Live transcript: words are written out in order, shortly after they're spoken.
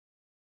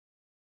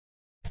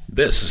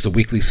This is the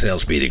weekly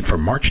sales meeting for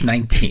March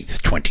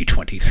 19th,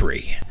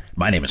 2023.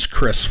 My name is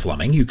Chris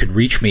Fleming. You can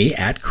reach me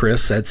at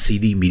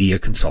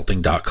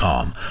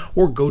chris@cdmediaconsulting.com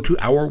or go to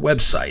our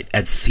website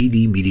at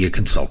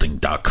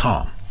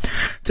cdmediaconsulting.com.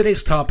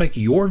 Today's topic,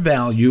 your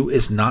value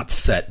is not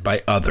set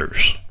by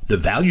others. The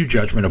value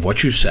judgment of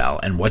what you sell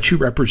and what you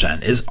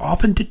represent is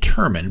often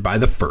determined by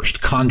the first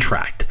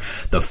contract.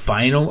 The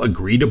final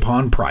agreed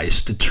upon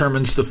price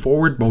determines the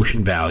forward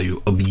motion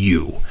value of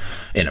you.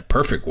 In a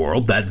perfect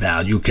world, that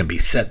value can be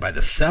set by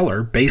the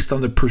seller based on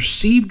the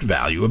perceived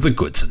value of the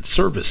goods and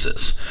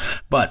services.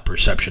 But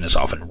perception is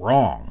often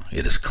wrong.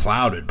 It is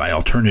clouded by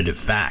alternative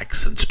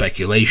facts and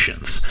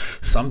speculations.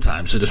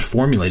 Sometimes it is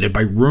formulated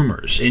by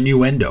rumors,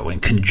 innuendo,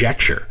 and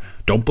conjecture.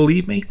 Don't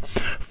believe me?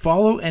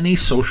 Follow any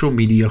social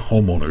media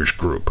homeowners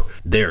group.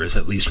 There is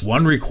at least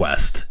one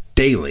request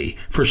daily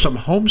for some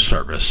home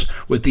service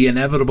with the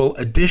inevitable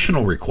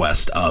additional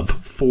request of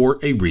 "for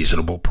a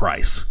reasonable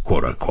price,"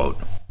 quote unquote.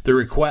 The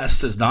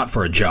request is not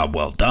for a job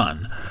well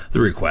done.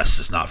 The request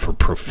is not for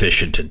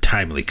proficient and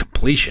timely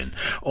completion,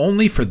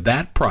 only for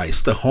that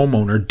price the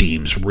homeowner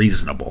deems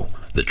reasonable.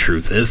 The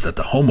truth is that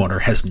the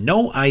homeowner has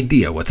no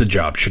idea what the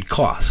job should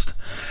cost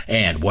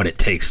and what it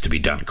takes to be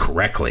done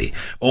correctly,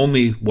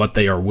 only what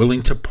they are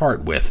willing to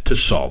part with to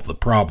solve the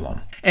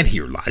problem. And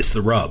here lies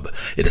the rub.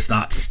 It is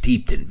not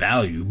steeped in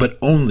value, but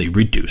only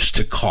reduced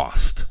to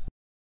cost.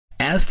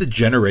 As the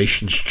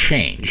generations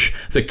change,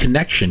 the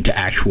connection to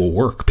actual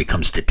work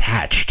becomes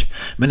detached.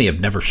 Many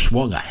have never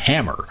swung a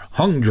hammer,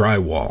 hung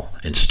drywall,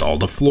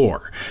 installed a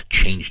floor,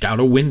 changed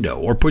out a window,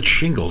 or put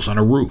shingles on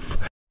a roof.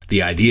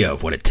 The idea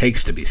of what it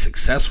takes to be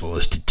successful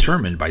is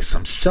determined by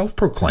some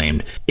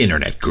self-proclaimed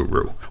internet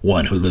guru,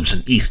 one who lives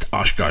in East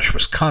Oshkosh,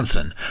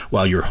 Wisconsin,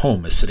 while your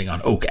home is sitting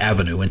on Oak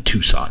Avenue in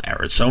Tucson,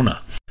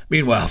 Arizona.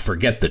 Meanwhile,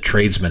 forget the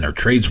tradesman or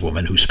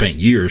tradeswoman who spent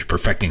years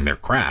perfecting their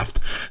craft,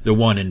 the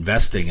one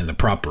investing in the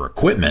proper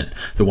equipment,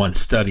 the one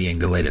studying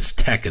the latest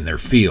tech in their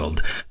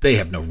field. They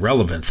have no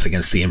relevance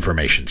against the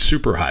information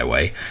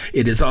superhighway.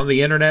 It is on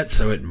the internet,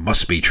 so it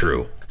must be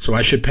true. So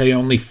I should pay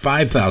only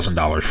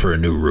 $5,000 for a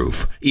new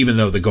roof, even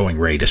though the going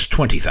rate is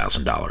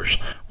 $20,000.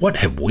 What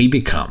have we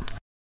become?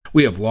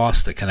 We have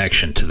lost the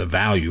connection to the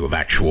value of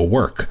actual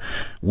work.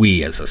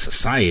 We as a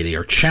society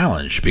are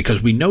challenged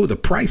because we know the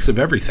price of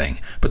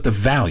everything, but the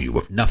value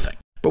of nothing.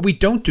 But we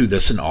don't do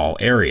this in all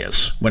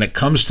areas. When it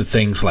comes to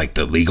things like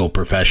the legal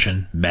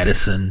profession,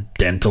 medicine,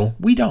 dental,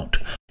 we don't.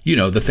 You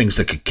know, the things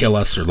that could kill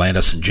us or land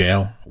us in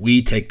jail.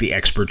 We take the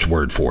expert's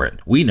word for it.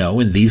 We know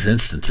in these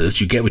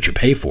instances you get what you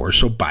pay for,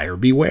 so buyer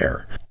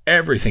beware.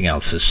 Everything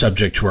else is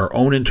subject to our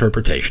own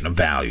interpretation of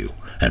value.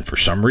 And for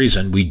some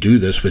reason, we do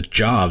this with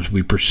jobs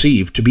we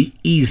perceive to be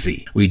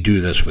easy. We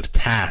do this with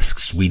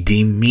tasks we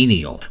deem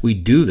menial. We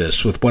do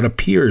this with what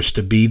appears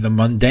to be the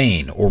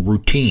mundane or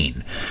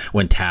routine.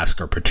 When tasks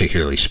are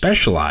particularly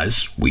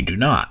specialized, we do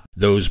not.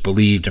 Those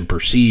believed and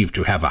perceived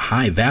to have a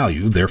high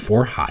value,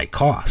 therefore high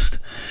cost.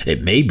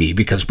 It may be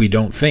because we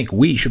don't think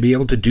we should be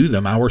able to do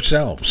them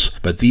ourselves.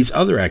 But these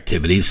other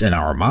activities in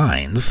our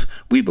minds,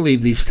 we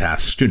believe these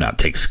tasks do not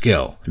take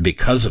skill.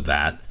 Because of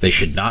that, they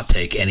should not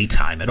take any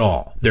time at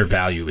all. Their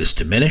value is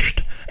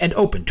diminished and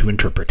open to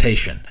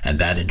interpretation, and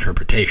that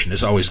interpretation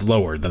is always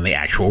lower than the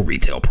actual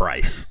retail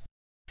price.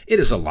 It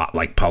is a lot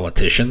like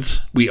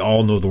politicians. We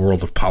all know the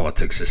world of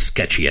politics is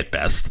sketchy at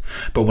best,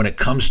 but when it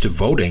comes to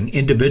voting,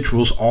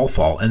 individuals all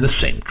fall in the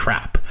same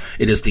trap.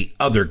 It is the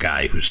other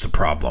guy who's the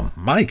problem.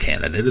 My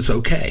candidate is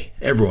okay.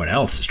 Everyone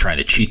else is trying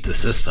to cheat the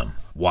system.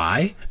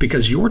 Why?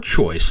 Because your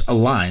choice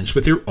aligns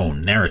with your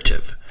own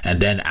narrative. And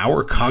then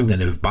our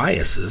cognitive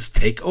biases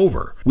take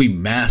over. We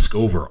mask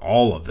over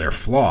all of their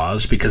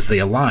flaws because they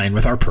align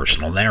with our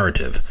personal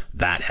narrative.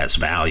 That has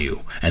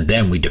value. And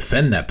then we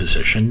defend that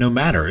position no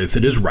matter if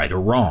it is right or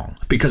wrong,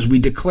 because we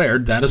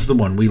declared that is the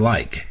one we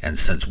like. And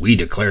since we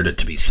declared it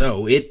to be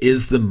so, it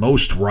is the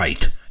most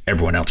right.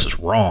 Everyone else is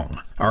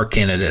wrong. Our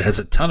candidate has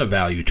a ton of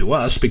value to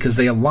us because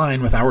they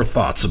align with our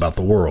thoughts about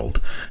the world,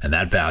 and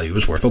that value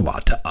is worth a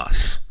lot to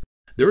us.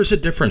 There is a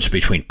difference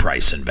between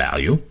price and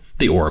value.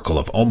 The Oracle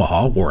of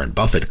Omaha, Warren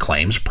Buffett,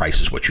 claims price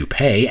is what you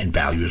pay and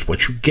value is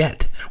what you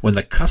get. When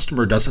the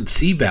customer doesn't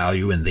see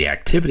value in the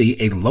activity,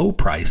 a low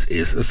price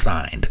is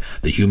assigned.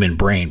 The human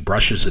brain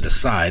brushes it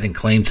aside and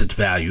claims its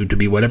value to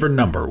be whatever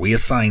number we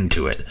assign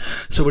to it.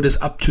 So it is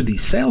up to the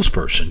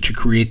salesperson to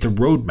create the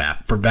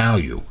roadmap for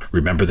value.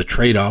 Remember the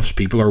trade-offs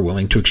people are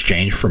willing to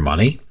exchange for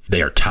money?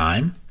 They are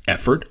time,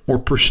 effort, or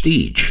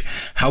prestige.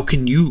 How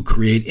can you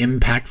create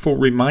impactful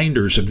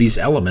reminders of these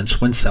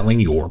elements when selling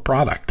your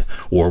product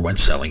or when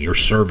selling your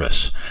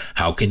service?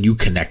 How can you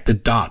connect the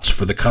dots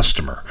for the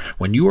customer?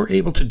 When you are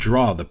able to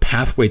draw the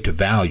pathway to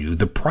value,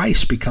 the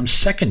price becomes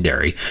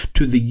secondary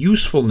to the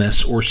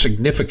usefulness or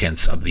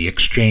significance of the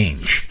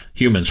exchange.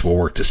 Humans will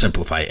work to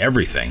simplify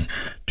everything,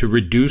 to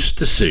reduce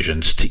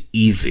decisions to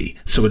easy,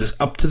 so it is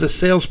up to the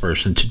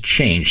salesperson to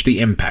change the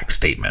impact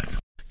statement.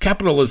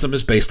 Capitalism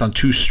is based on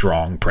two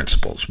strong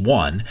principles.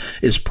 One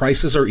is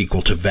prices are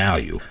equal to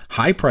value.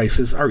 High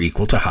prices are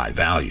equal to high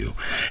value.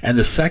 And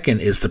the second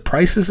is the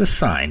prices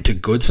assigned to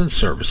goods and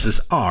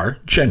services are,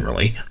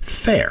 generally,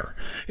 fair.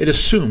 It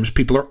assumes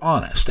people are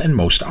honest, and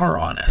most are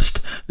honest.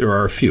 There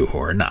are a few who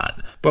are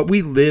not. But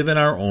we live in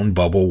our own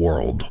bubble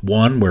world,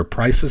 one where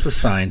prices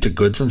assigned to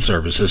goods and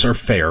services are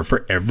fair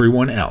for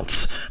everyone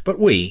else. But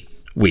we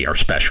are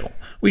special.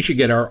 We should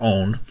get our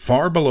own,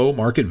 far below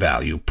market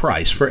value,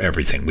 price for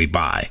everything we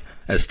buy.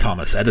 As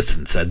Thomas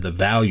Edison said, the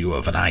value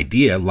of an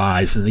idea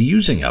lies in the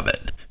using of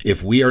it.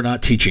 If we are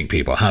not teaching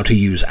people how to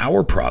use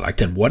our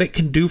product and what it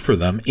can do for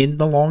them in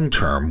the long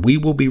term, we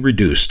will be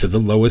reduced to the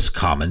lowest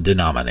common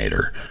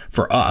denominator.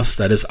 For us,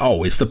 that is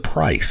always the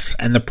price,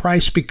 and the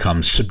price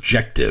becomes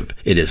subjective.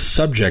 It is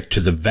subject to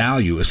the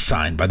value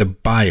assigned by the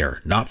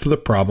buyer, not for the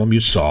problem you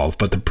solve,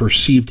 but the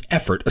perceived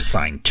effort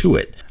assigned to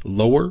it.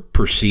 Lower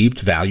perceived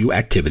value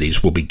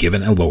activities will be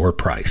given a lower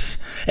price,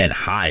 and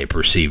high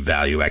perceived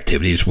value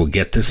activities will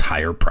get this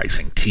higher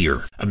pricing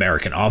tier.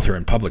 American author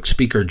and public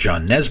speaker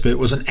John Nesbitt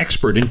was an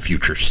expert in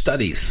future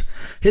studies.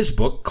 His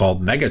book,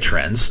 called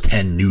Megatrends,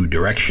 10 New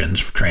Directions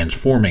for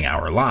Transforming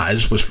Our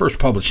Lives, was first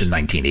published in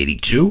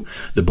 1982.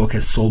 The book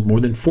has sold more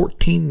than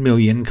 14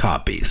 million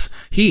copies.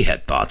 He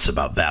had thoughts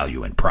about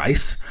value and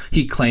price.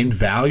 He claimed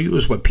value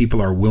is what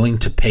people are willing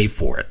to pay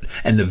for it,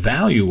 and the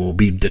value will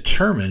be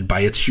determined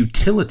by its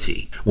utility.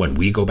 When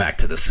we go back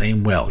to the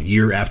same well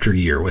year after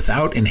year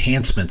without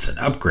enhancements and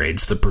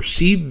upgrades, the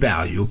perceived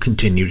value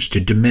continues to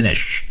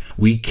diminish.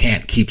 We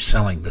can't keep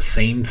selling the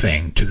same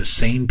thing to the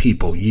same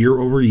people year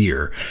over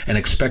year and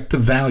expect the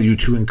value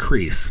to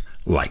increase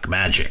like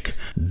magic.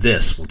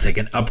 This will take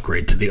an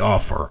upgrade to the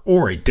offer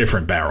or a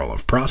different barrel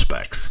of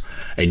prospects.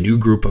 A new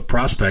group of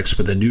prospects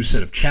with a new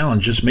set of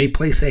challenges may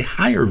place a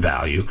higher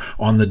value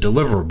on the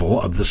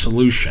deliverable of the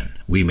solution.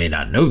 We may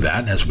not know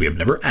that as we have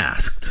never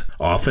asked.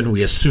 Often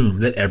we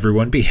assume that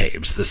everyone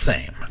behaves the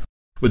same.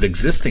 With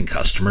existing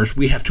customers,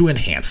 we have to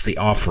enhance the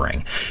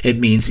offering. It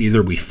means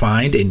either we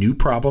find a new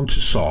problem to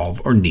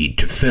solve or need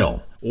to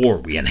fill, or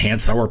we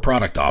enhance our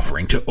product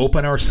offering to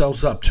open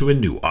ourselves up to a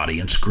new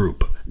audience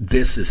group.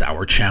 This is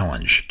our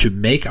challenge, to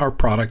make our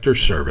product or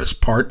service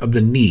part of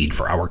the need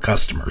for our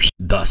customers,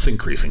 thus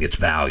increasing its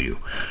value.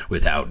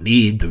 Without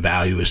need, the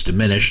value is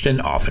diminished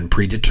and often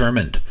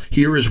predetermined.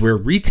 Here is where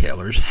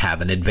retailers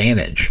have an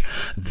advantage.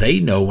 They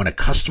know when a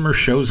customer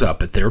shows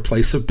up at their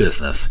place of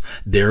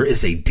business, there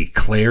is a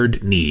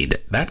declared need.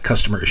 That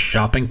customer is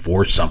shopping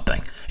for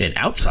something. In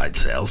outside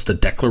sales, the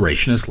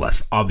declaration is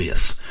less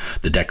obvious.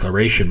 The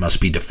declaration must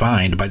be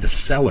defined by the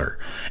seller,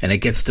 and it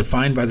gets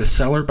defined by the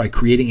seller by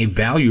creating a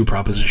value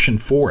proposition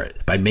for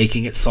it, by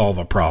making it solve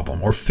a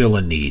problem or fill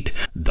a need,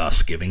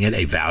 thus giving it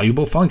a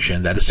valuable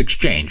function that is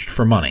exchanged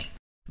for money.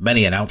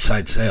 Many in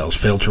outside sales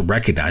fail to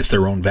recognize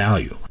their own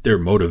value. Their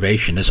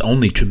motivation is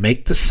only to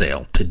make the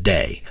sale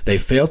today. They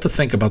fail to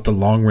think about the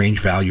long-range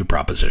value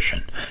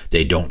proposition.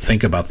 They don't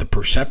think about the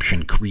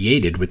perception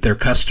created with their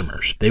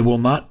customers. They will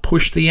not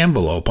push the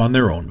envelope on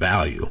their own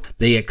value.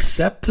 They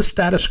accept the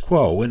status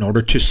quo in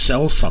order to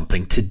sell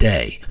something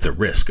today. The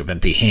risk of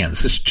empty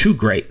hands is too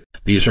great.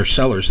 These are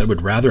sellers that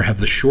would rather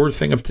have the sure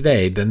thing of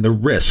today than the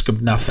risk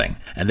of nothing,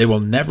 and they will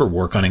never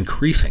work on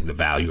increasing the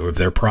value of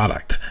their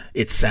product.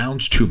 It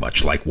sounds too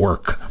much like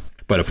work.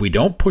 But if we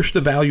don't push the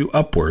value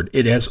upward,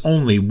 it has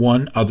only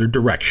one other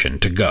direction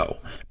to go.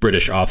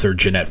 British author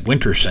Jeanette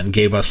Winterson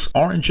gave us,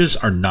 "Oranges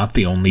are not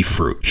the only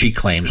fruit." She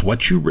claims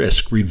what you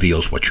risk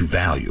reveals what you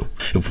value.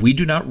 If we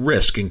do not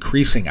risk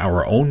increasing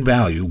our own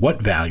value,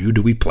 what value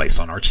do we place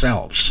on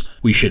ourselves?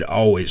 We should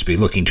always be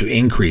looking to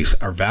increase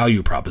our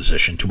value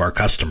proposition to our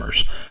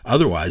customers.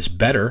 Otherwise,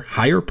 better,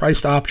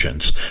 higher-priced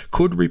options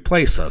could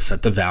replace us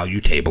at the value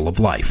table of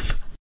life.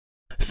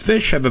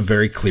 Fish have a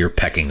very clear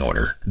pecking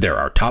order. There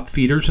are top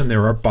feeders and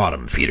there are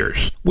bottom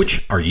feeders.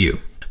 Which are you?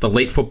 The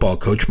late football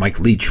coach Mike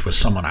Leach was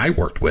someone I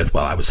worked with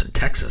while I was in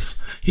Texas.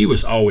 He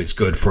was always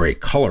good for a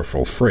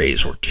colorful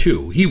phrase or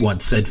two. He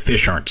once said,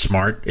 "Fish aren't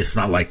smart. It's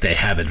not like they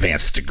have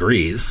advanced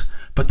degrees,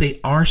 but they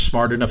are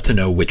smart enough to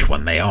know which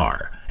one they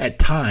are." At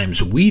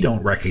times, we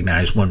don't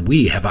recognize when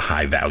we have a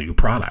high-value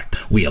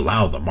product. We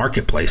allow the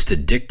marketplace to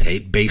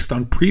dictate based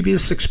on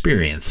previous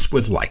experience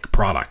with like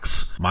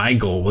products. My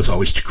goal was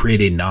always to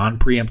create a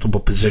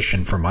non-preemptible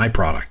position for my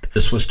product.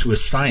 This was to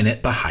assign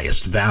it the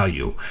highest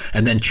value,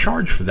 and then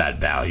charge for that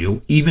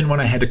value even when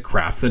I had to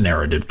craft the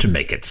narrative to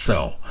make it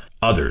so.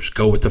 Others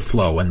go with the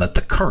flow and let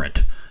the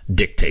current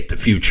dictate the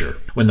future.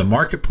 When the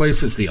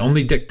marketplace is the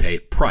only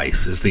dictate,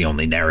 price is the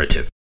only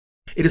narrative.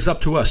 It is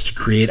up to us to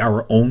create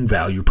our own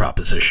value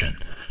proposition,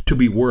 to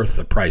be worth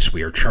the price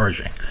we are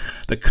charging.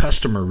 The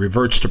customer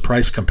reverts to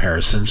price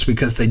comparisons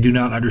because they do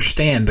not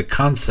understand the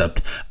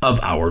concept of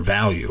our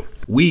value.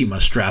 We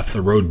must draft the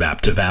roadmap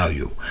to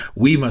value.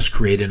 We must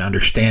create an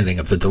understanding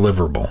of the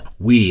deliverable.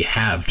 We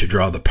have to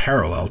draw the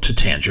parallel to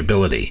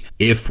tangibility.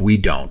 If we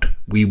don't,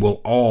 we will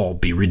all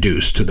be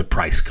reduced to the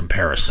price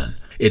comparison.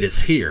 It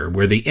is here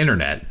where the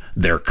internet,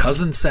 their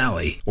cousin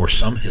Sally, or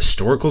some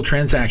historical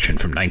transaction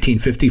from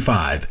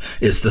 1955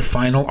 is the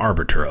final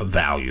arbiter of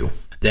value.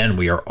 Then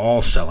we are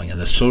all selling in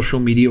the social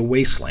media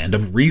wasteland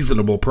of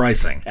reasonable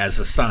pricing as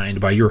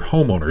assigned by your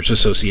homeowners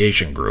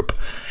association group.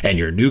 And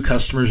your new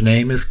customer's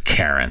name is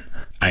Karen.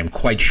 I'm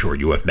quite sure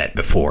you have met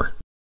before.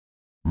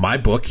 My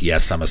book,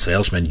 Yes, I'm a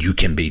Salesman, You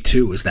Can Be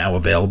Too, is now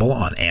available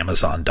on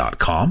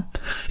Amazon.com.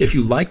 If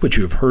you like what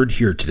you have heard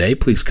here today,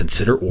 please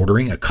consider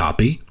ordering a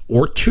copy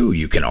or two.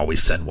 You can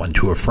always send one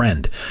to a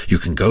friend. You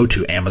can go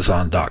to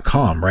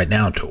Amazon.com right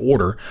now to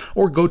order,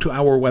 or go to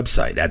our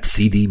website at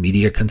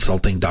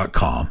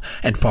cdmediaconsulting.com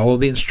and follow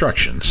the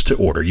instructions to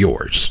order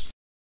yours.